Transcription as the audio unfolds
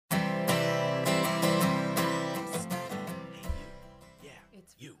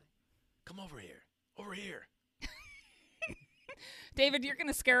Come over here. Over here. David, you're going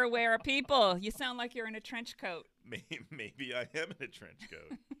to scare away our people. You sound like you're in a trench coat. Maybe I am in a trench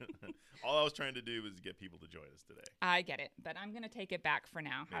coat. All I was trying to do was get people to join us today. I get it, but I'm going to take it back for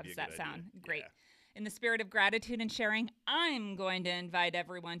now. How Maybe does a that good sound? idea. Great. Yeah. In the spirit of gratitude and sharing, I'm going to invite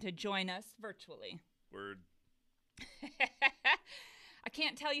everyone to join us virtually. Word. I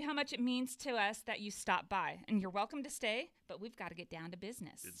can't tell you how much it means to us that you stop by, and you're welcome to stay, but we've got to get down to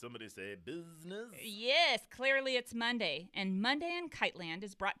business. Did somebody say business? Yes, clearly it's Monday, and Monday in Kiteland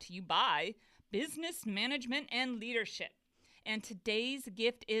is brought to you by Business Management and Leadership. And today's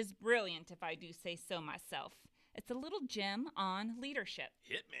gift is brilliant, if I do say so myself. It's a little gem on leadership.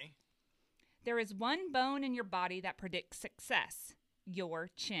 Hit me. There is one bone in your body that predicts success, your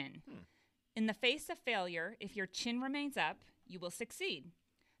chin. In the face of failure, if your chin remains up, you will succeed.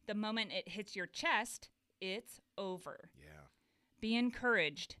 The moment it hits your chest, it's over. Yeah. Be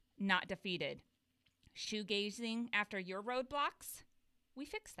encouraged, not defeated. Shoegazing after your roadblocks, we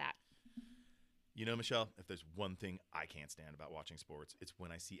fix that. You know, Michelle, if there's one thing I can't stand about watching sports, it's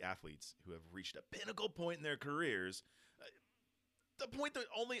when I see athletes who have reached a pinnacle point in their careers, the point that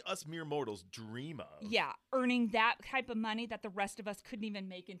only us mere mortals dream of. Yeah, earning that type of money that the rest of us couldn't even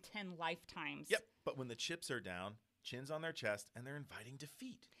make in 10 lifetimes. Yep, but when the chips are down, chins on their chest, and they're inviting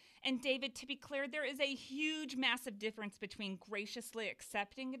defeat. And David, to be clear, there is a huge, massive difference between graciously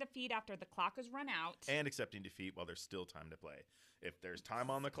accepting a defeat after the clock has run out. And accepting defeat while there's still time to play. If there's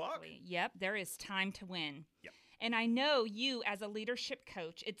time on the clock. Yep, there is time to win. Yep. And I know you, as a leadership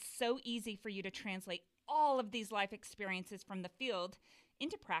coach, it's so easy for you to translate all of these life experiences from the field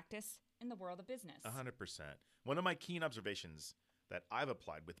into practice in the world of business. 100%. One of my keen observations that I've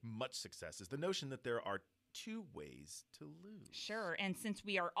applied with much success is the notion that there are two ways to lose. Sure, and since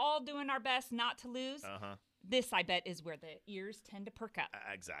we are all doing our best not to lose, this, I bet, is where the ears tend to perk up.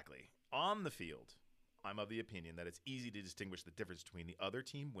 Exactly. On the field, I'm of the opinion that it's easy to distinguish the difference between the other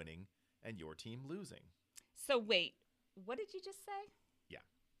team winning and your team losing. So wait, what did you just say? Yeah.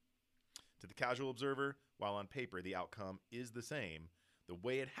 To the casual observer, while on paper the outcome is the same, the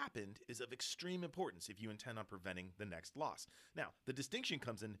way it happened is of extreme importance if you intend on preventing the next loss. Now, the distinction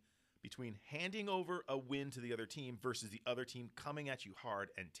comes in between handing over a win to the other team versus the other team coming at you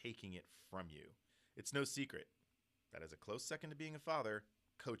hard and taking it from you. It's no secret that as a close second to being a father,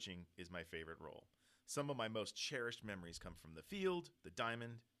 coaching is my favorite role. Some of my most cherished memories come from the field, the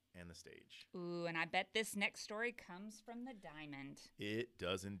diamond, and the stage. Ooh, and I bet this next story comes from the diamond. It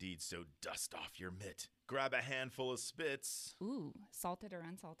does indeed, so dust off your mitt. Grab a handful of spits. Ooh, salted or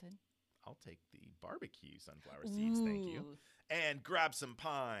unsalted? I'll take the barbecue sunflower seeds, thank you. And grab some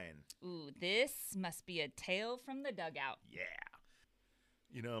pine. Ooh, this must be a tale from the dugout. Yeah.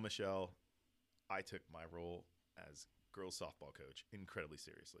 You know, Michelle, I took my role as girls softball coach incredibly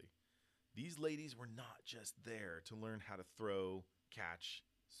seriously. These ladies were not just there to learn how to throw, catch,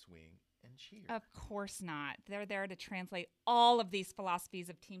 swing, and cheer. Of course not. They're there to translate all of these philosophies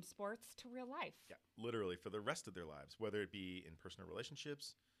of team sports to real life. Yeah, literally for the rest of their lives, whether it be in personal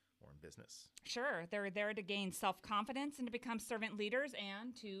relationships or in business. Sure, they're there to gain self-confidence and to become servant leaders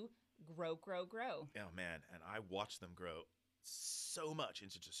and to grow. Oh, man, and I watched them grow so much in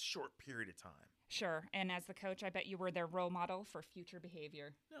such a short period of time. Sure, and as the coach, I bet you were their role model for future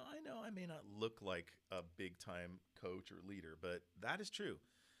behavior. No, I know I may not look like a big-time coach or leader, but that is true.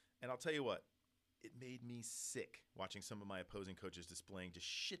 And I'll tell you what, it made me sick watching some of my opposing coaches displaying just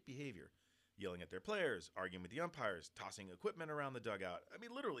shit behavior. Yelling at their players, arguing with the umpires, tossing equipment around the dugout. I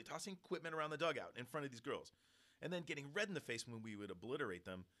mean, literally tossing equipment around the dugout in front of these girls. And then getting red in the face when we would obliterate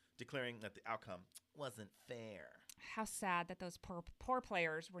them, declaring that the outcome wasn't fair. How sad that those poor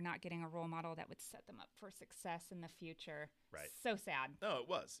players were not getting a role model that would set them up for success in the future. Right. So sad. No, it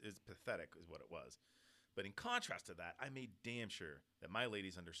was. It's pathetic is what it was. But in contrast to that, I made damn sure that my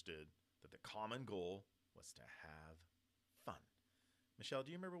ladies understood that the common goal was to have fun. Michelle,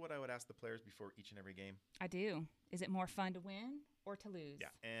 do you remember what I would ask the players before each and every game? I do. Is it more fun to win or to lose? Yeah.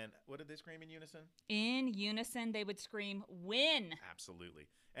 And what did they scream in unison? In unison, they would scream, win. Absolutely.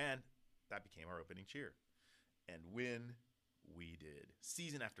 And that became our opening cheer. And win, we did.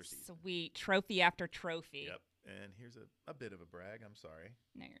 Season after season. Sweet. Trophy after trophy. Yep. And here's a bit of a brag. I'm sorry.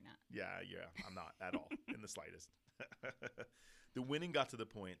 No, you're not. Yeah, I'm not at all in the slightest. The winning got to the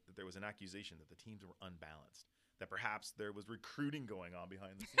point that there was an accusation that the teams were unbalanced, that perhaps there was recruiting going on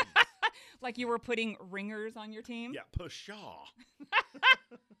behind the scenes. Like you were putting ringers on your team? Yeah, pshaw.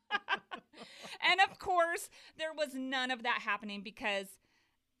 And of course, there was none of that happening because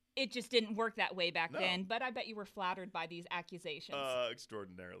it just didn't work that way back then. But I bet you were flattered by these accusations.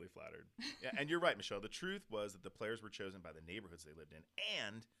 Extraordinarily flattered. Yeah, and you're right, Michelle. The truth was that the players were chosen by the neighborhoods they lived in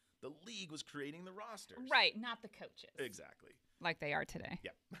and The league was creating the rosters. Right, not the coaches. Exactly. Like they are today.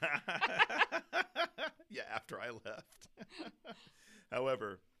 Yeah. Yeah, after I left.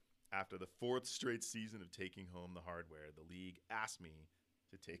 However, after the 4th straight season of taking home the hardware, the league asked me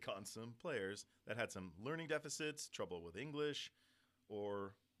to take on some players that had some learning deficits, trouble with English,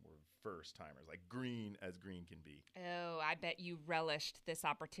 or were first timers, like green as green can be. Oh, I bet you relished this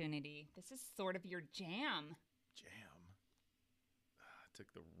opportunity. This is sort of your jam. Jam.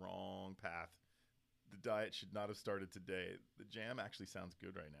 Took the wrong path. The diet should not have started today. The jam actually sounds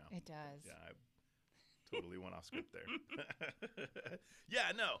good right now. It does. Yeah, I totally went off script there.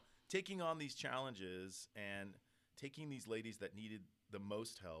 Yeah, no. Taking on these challenges and taking these ladies that needed the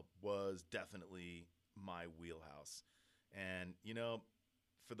most help was definitely my wheelhouse. And, you know,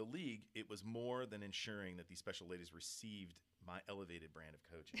 for the league, it was more than ensuring that these special ladies received my elevated brand of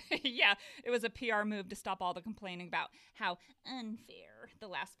coaching. Yeah, it was a PR move to stop all the complaining about how unfair the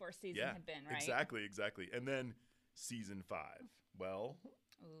last 4 seasons had been, right? Exactly. And then season 5. Well,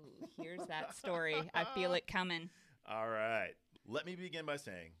 ooh, here's that story. I feel it coming. All right. Let me begin by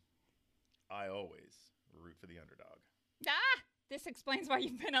saying I always root for the underdog. Ah, this explains why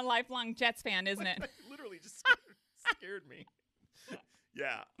you've been a lifelong Jets fan, isn't it? Literally just scared me.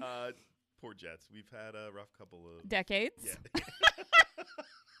 Yeah. Poor Jets. We've had a rough couple of decades. Yeah.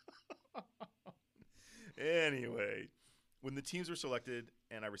 Anyway, when the teams were selected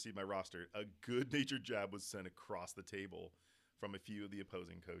and I received my roster, a good-natured jab was sent across the table from a few of the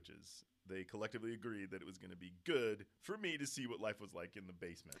opposing coaches. They collectively agreed that it was going to be good for me to see what life was like in the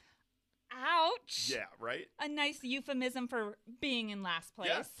basement. Ouch. Yeah, right? A nice euphemism for being in last place.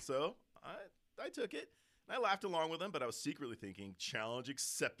 Yeah, so I took it. I laughed along with them, but I was secretly thinking, challenge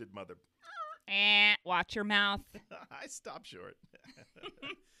accepted, mother. Watch your mouth. I stopped short.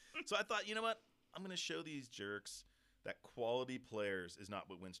 So I thought, you know what? I'm going to show these jerks that quality players is not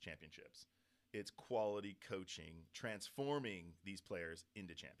what wins championships. It's quality coaching, transforming these players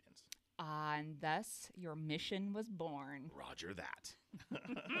into champions. And thus, your mission was born. Roger that.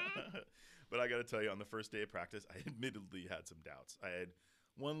 But I got to tell you, on the first day of practice, I admittedly had some doubts. I had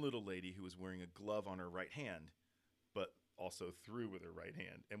one little lady who was wearing a glove on her right hand, but also threw with her right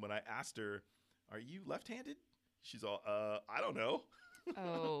hand. And when I asked her, "Are you left-handed?" She's all, I don't know.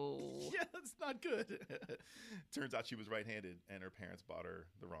 Oh. Yeah, that's not good. Turns out she was right-handed, and her parents bought her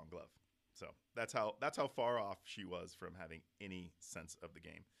the wrong glove. So that's how far off she was from having any sense of the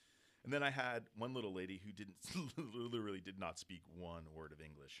game. And then I had one little lady who literally did not speak one word of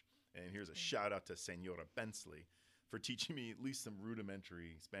English. And here's a shout out to Senora Bensley for teaching me at least some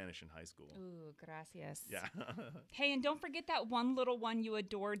rudimentary Spanish in high school. Ooh, gracias. Yeah. Hey, and don't forget that one little one you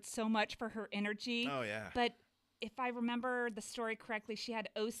adored so much for her energy. Oh, yeah. But if I remember the story correctly, she had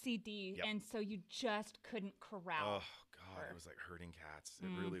OCD, Yep. and so you just couldn't corral. Oh, God, it was like herding cats. It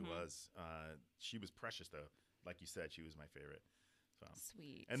really was. She was precious, though. Like you said, she was my favorite. So.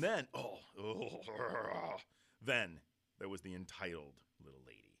 Sweet. And then, then there was the entitled little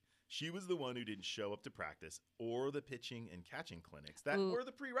lady. She was the one who didn't show up to practice or the pitching and catching clinics that were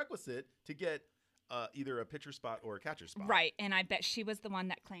the prerequisite to get either a pitcher spot or a catcher spot. Right, and I bet she was the one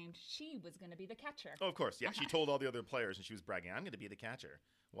that claimed she was going to be the catcher. Oh, of course, yeah. She told all the other players, and she was bragging, "I'm going to be the catcher."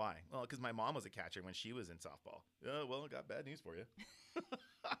 Why? Well, because my mom was a catcher when she was in softball. Well, I got bad news for you.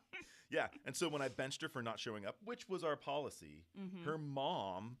 Yeah, and so when I benched her for not showing up, which was our policy, her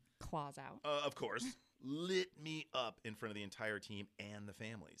mom, claws out, of course, lit me up in front of the entire team and the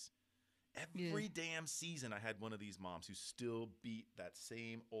families. Every damn season I had one of these moms who still beat that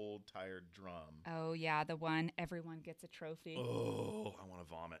same old tired drum. Oh, yeah, the one everyone gets a trophy. Oh, I want to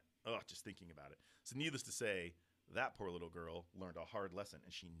vomit. Oh, just thinking about it. So needless to say, that poor little girl learned a hard lesson,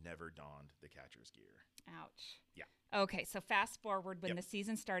 and she never donned the catcher's gear. Ouch. Yeah. Okay, so fast forward when the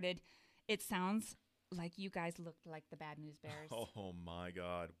season started, it sounds like you guys looked like the Bad News Bears. Oh, my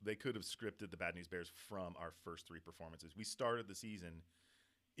God. They could have scripted the Bad News Bears from our first 3 performances. We started the season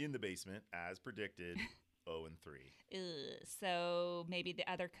in the basement, as predicted, 0-3. So maybe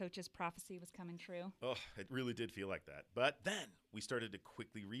the other coach's prophecy was coming true? Oh, it really did feel like that. But then we started to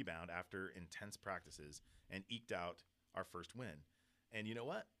quickly rebound after intense practices and eked out our first win. And you know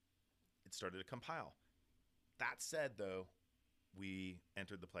what? It started to compile. That said, though, we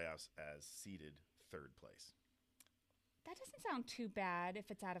entered the playoffs as seeded 3rd place. That doesn't sound too bad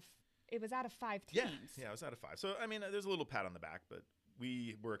if it was out of 5 teams. Yeah, it was out of 5. So, I mean, there's a little pat on the back, but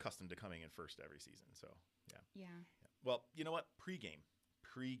we were accustomed to coming in first every season. So, yeah. Well, you know what?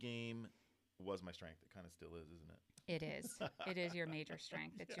 Pre-game was my strength. It kind of still is, isn't it? It is. It is your major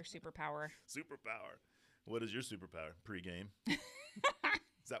strength. It's your superpower. Superpower. What is your superpower? Pre-game.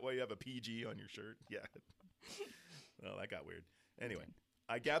 Is that why you have a PG on your shirt? Yeah. Well, that got weird. Anyway,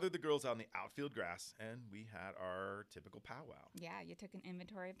 I gathered the girls out in the outfield grass, and we had our typical powwow. Yeah, you took an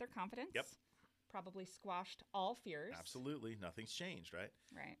inventory of their confidence. Yep. Probably squashed all fears. Absolutely. Nothing's changed, right?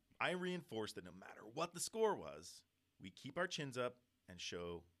 Right. I reinforced that no matter what the score was, we keep our chins up and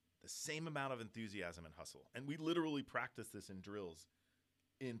show the same amount of enthusiasm and hustle. And we literally practice this in drills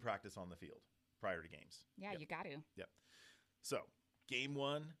in practice on the field prior to games. Yeah, you got to. Yep. So, game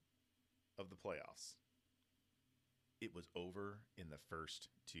 1 of the playoffs. It was over in the first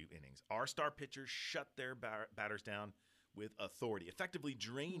 2 innings. Our star pitchers shut their batters down with authority, effectively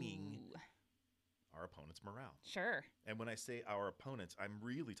draining our opponent's morale. Sure. And when I say our opponents, I'm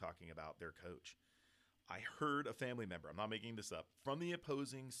really talking about their coach. I heard a family member, I'm not making this up, from the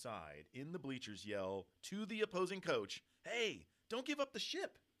opposing side in the bleachers yell to the opposing coach, "Hey, don't give up the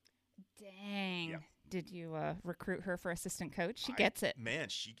ship." Dang. Yeah. Did you recruit her for assistant coach? She gets it. Man,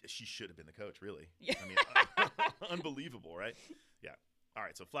 she should have been the coach, really. Yeah. I mean, unbelievable, right? Yeah. All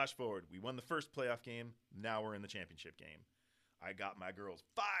right, so flash forward. We won the first playoff game. Now we're in the championship game. I got my girls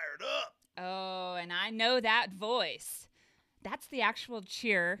fired up. Oh, and I know that voice. That's the actual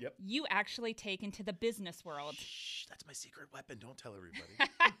cheer you actually take into the business world. Shh, that's my secret weapon. Don't tell everybody.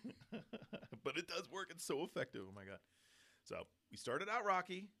 But it does work. It's so effective. Oh, my God. So we started out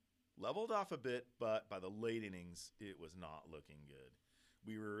rocky, leveled off a bit, but by the late innings, it was not looking good.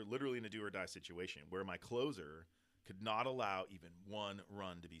 We were literally in a do-or-die situation where my closer could not allow even one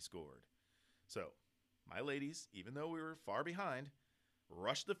run to be scored. So my ladies, even though we were far behind,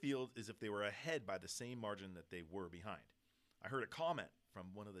 rushed the field as if they were ahead by the same margin that they were behind. I heard a comment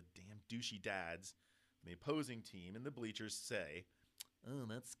from one of the damn douchey dads from the opposing team in the bleachers say, "Oh,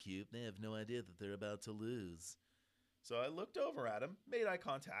 that's cute. They have no idea that they're about to lose." So I looked over at him, made eye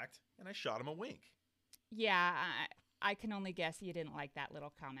contact, and I shot him a wink. Yeah, I can only guess you didn't like that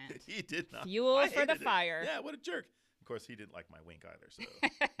little comment. He did not. Fuel I for the hated it. fire. Yeah, what a jerk. Of course, he didn't like my wink either. So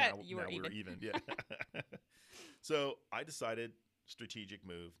now we're even. Yeah. So I decided, strategic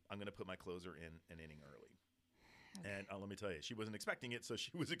move, I'm going to put my closer in an inning early. Okay. And let me tell you, she wasn't expecting it, so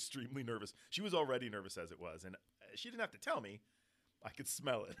she was extremely nervous. She was already nervous as it was, and she didn't have to tell me. I could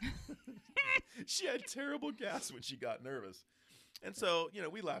smell it. She had terrible gas when she got nervous. And so,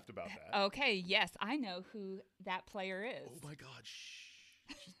 we laughed about that. Okay, yes, I know who that player is. Oh, my God.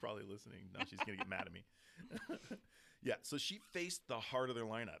 Shh. She's probably listening. Now she's going to get mad at me. Yeah, so she faced the heart of their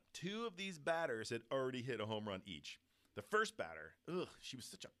lineup. 2 of these batters had already hit a home run each. The first batter, she was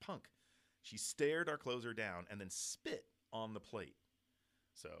such a punk. She stared our closer down and then spit on the plate.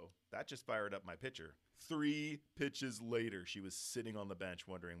 So that just fired up my pitcher. 3 pitches later, she was sitting on the bench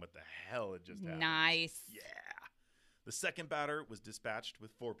wondering what the hell had just happened. Nice. Yeah. The second batter was dispatched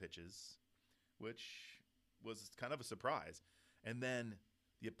with 4 pitches, which was kind of a surprise. And then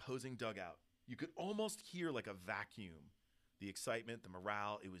the opposing dugout, you could almost hear like a vacuum. The excitement, the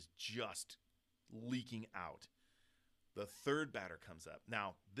morale, it was just leaking out. The third batter comes up.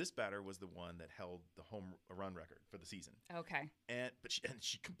 Now, this batter was the one that held the home run record for the season. Okay. But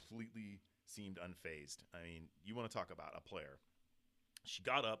she completely seemed unfazed. I mean, you want to talk about a player. She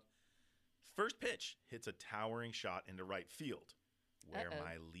got up. First pitch hits a towering shot into right field where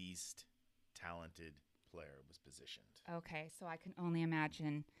my least talented player was positioned. Okay, so I can only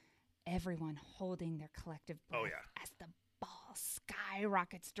imagine everyone holding their collective breath as the ball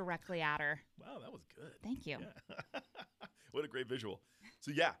skyrockets directly at her. Wow, that was good. Thank you. Yeah. What a great visual.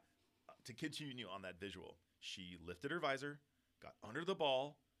 So, to continue on that visual, she lifted her visor, got under the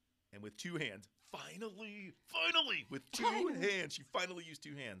ball, and with 2 hands, finally, with 2 hands, she finally used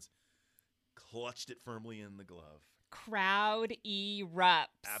 2 hands, clutched it firmly in the glove. Crowd erupts.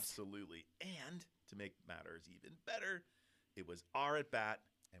 Absolutely. And to make matters even better, it was our at bat,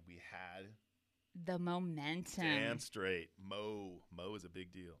 and we had the momentum. Damn straight. Mo is a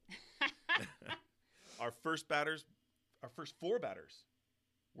big deal. Our first 4 batters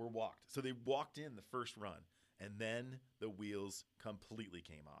were walked. So they walked in the first run, and then the wheels completely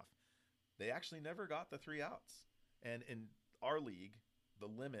came off. They actually never got the 3 outs. And in our league, the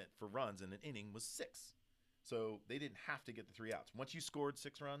limit for runs in an inning was 6. So they didn't have to get the 3 outs. Once you scored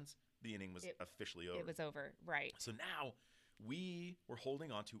 6 runs, the inning was officially over. It was over, right. So now we were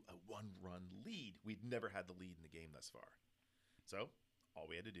holding on to a 1-run lead. We'd never had the lead in the game thus far. So all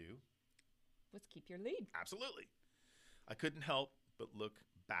we had to do was keep your lead. Absolutely. I couldn't help but look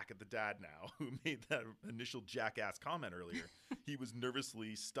back at the dad now who made that initial jackass comment earlier. He was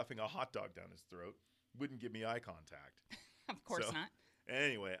nervously stuffing a hot dog down his throat, wouldn't give me eye contact. Of course not.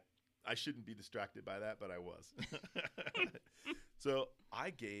 Anyway, I shouldn't be distracted by that, but I was. So I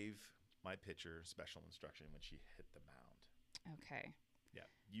gave my pitcher special instruction when she hit the mound. Okay. Yeah.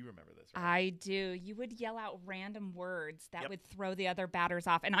 You remember this, right? I do. You would yell out random words that Yep. would throw the other batters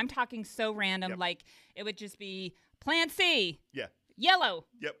off. And I'm talking so random, Yep. like it would just be Plan C, Yeah. yellow,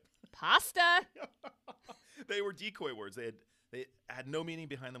 Yep. pasta. They were decoy words. They had no meaning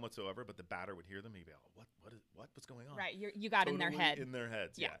behind them whatsoever, but the batter would hear them. He'd be like, what's going on? Right. You got in their Totally head. In their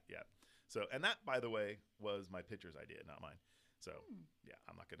heads. Yeah. Yeah. So, and that, by the way, was my pitcher's idea, not mine. So, yeah,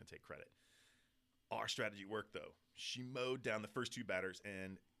 I'm not going to take credit. Our strategy worked, though. She mowed down the first two batters,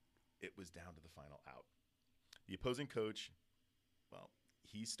 and it was down to the final out. The opposing coach, well,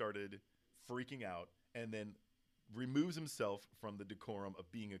 he started freaking out and then removes himself from the decorum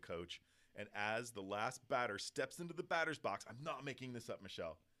of being a coach. And as the last batter steps into the batter's box, I'm not making this up,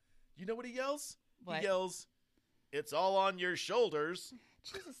 Michelle. You know what he yells? What? He yells, "It's all on your shoulders."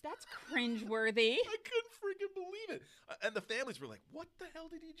 Jesus, that's cringeworthy. I couldn't freaking believe it. And the families were like, "What the hell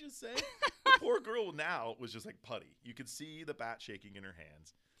did he just say?" The poor girl now was just like putty. You could see the bat shaking in her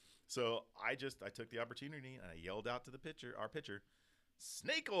hands. So I took the opportunity and I yelled out to our pitcher,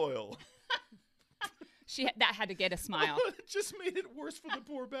 "Snake oil." That had to get a smile. It just made it worse for the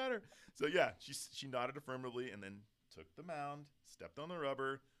poor batter. So yeah, she nodded affirmatively and then took the mound, stepped on the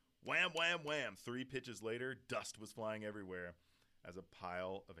rubber, wham, wham, wham. 3 pitches later, dust was flying everywhere as a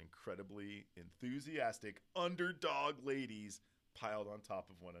pile of incredibly enthusiastic underdog ladies piled on top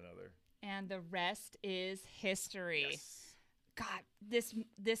of one another. And the rest is history. Yes. God,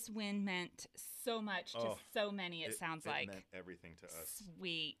 this win meant so much to so many, it sounds like. It meant everything to us.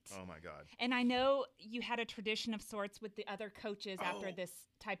 Sweet. Oh, my God. And I know you had a tradition of sorts with the other coaches after this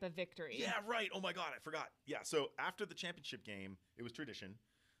type of victory. Yeah, right. Oh, my God, I forgot. Yeah, so after the championship game, it was tradition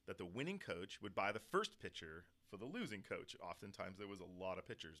that the winning coach would buy the first pitcher for the losing coach. Oftentimes, there was a lot of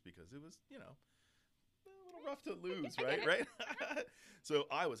pitchers because it was, a little rough to lose, right? So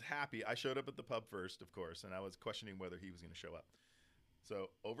I was happy. I showed up at the pub first, of course, and I was questioning whether he was going to show up. So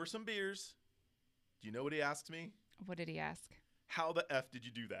over some beers, do you know what he asked me? What did he ask? How the F did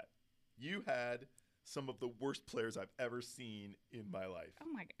you do that? You had some of the worst players I've ever seen in my life.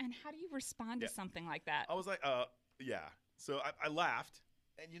 Oh, my God. And how do you respond to something like that? I was like, yeah. So I laughed,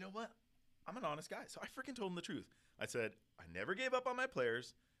 and you know what? I'm an honest guy, so I freaking told him the truth. I said, I never gave up on my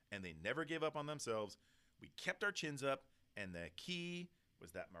players, and they never gave up on themselves. We kept our chins up, and the key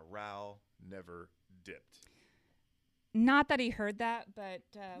was that morale never dipped. Not that he heard that, but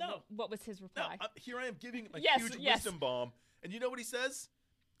No. what was his reply? No, here I am giving a Yes, huge yes. wisdom bomb, and you know what he says?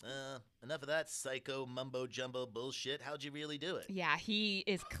 Enough of that psycho mumbo jumbo bullshit. How'd you really do it? Yeah, he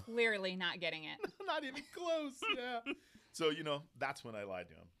is clearly not getting it. Not even close, yeah. So, that's when I lied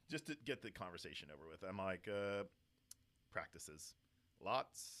to him, just to get the conversation over with. I'm like, practices.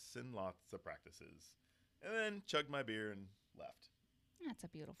 Lots and lots of practices. And then chugged my beer and left. That's a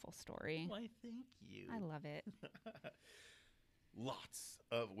beautiful story. Why, thank you. I love it. Lots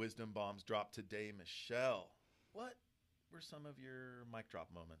of wisdom bombs dropped today, Michelle. What were some of your mic drop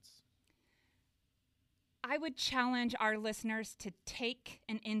moments? I would challenge our listeners to take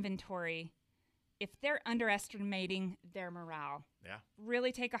an inventory if they're underestimating their morale. Yeah.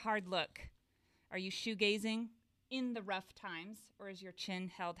 Really take a hard look. Are you shoegazing in the rough times, or is your chin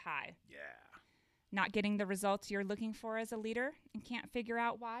held high? Yeah. Not getting the results you're looking for as a leader and can't figure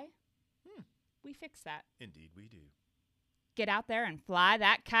out why? We fix that. Indeed we do. Get out there and fly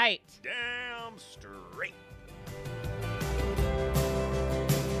that kite. Damn straight.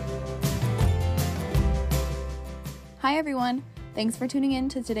 Hi everyone. Thanks for tuning in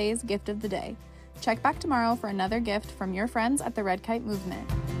to today's Gift of the Day. Check back tomorrow for another gift from your friends at the Red Kite Movement.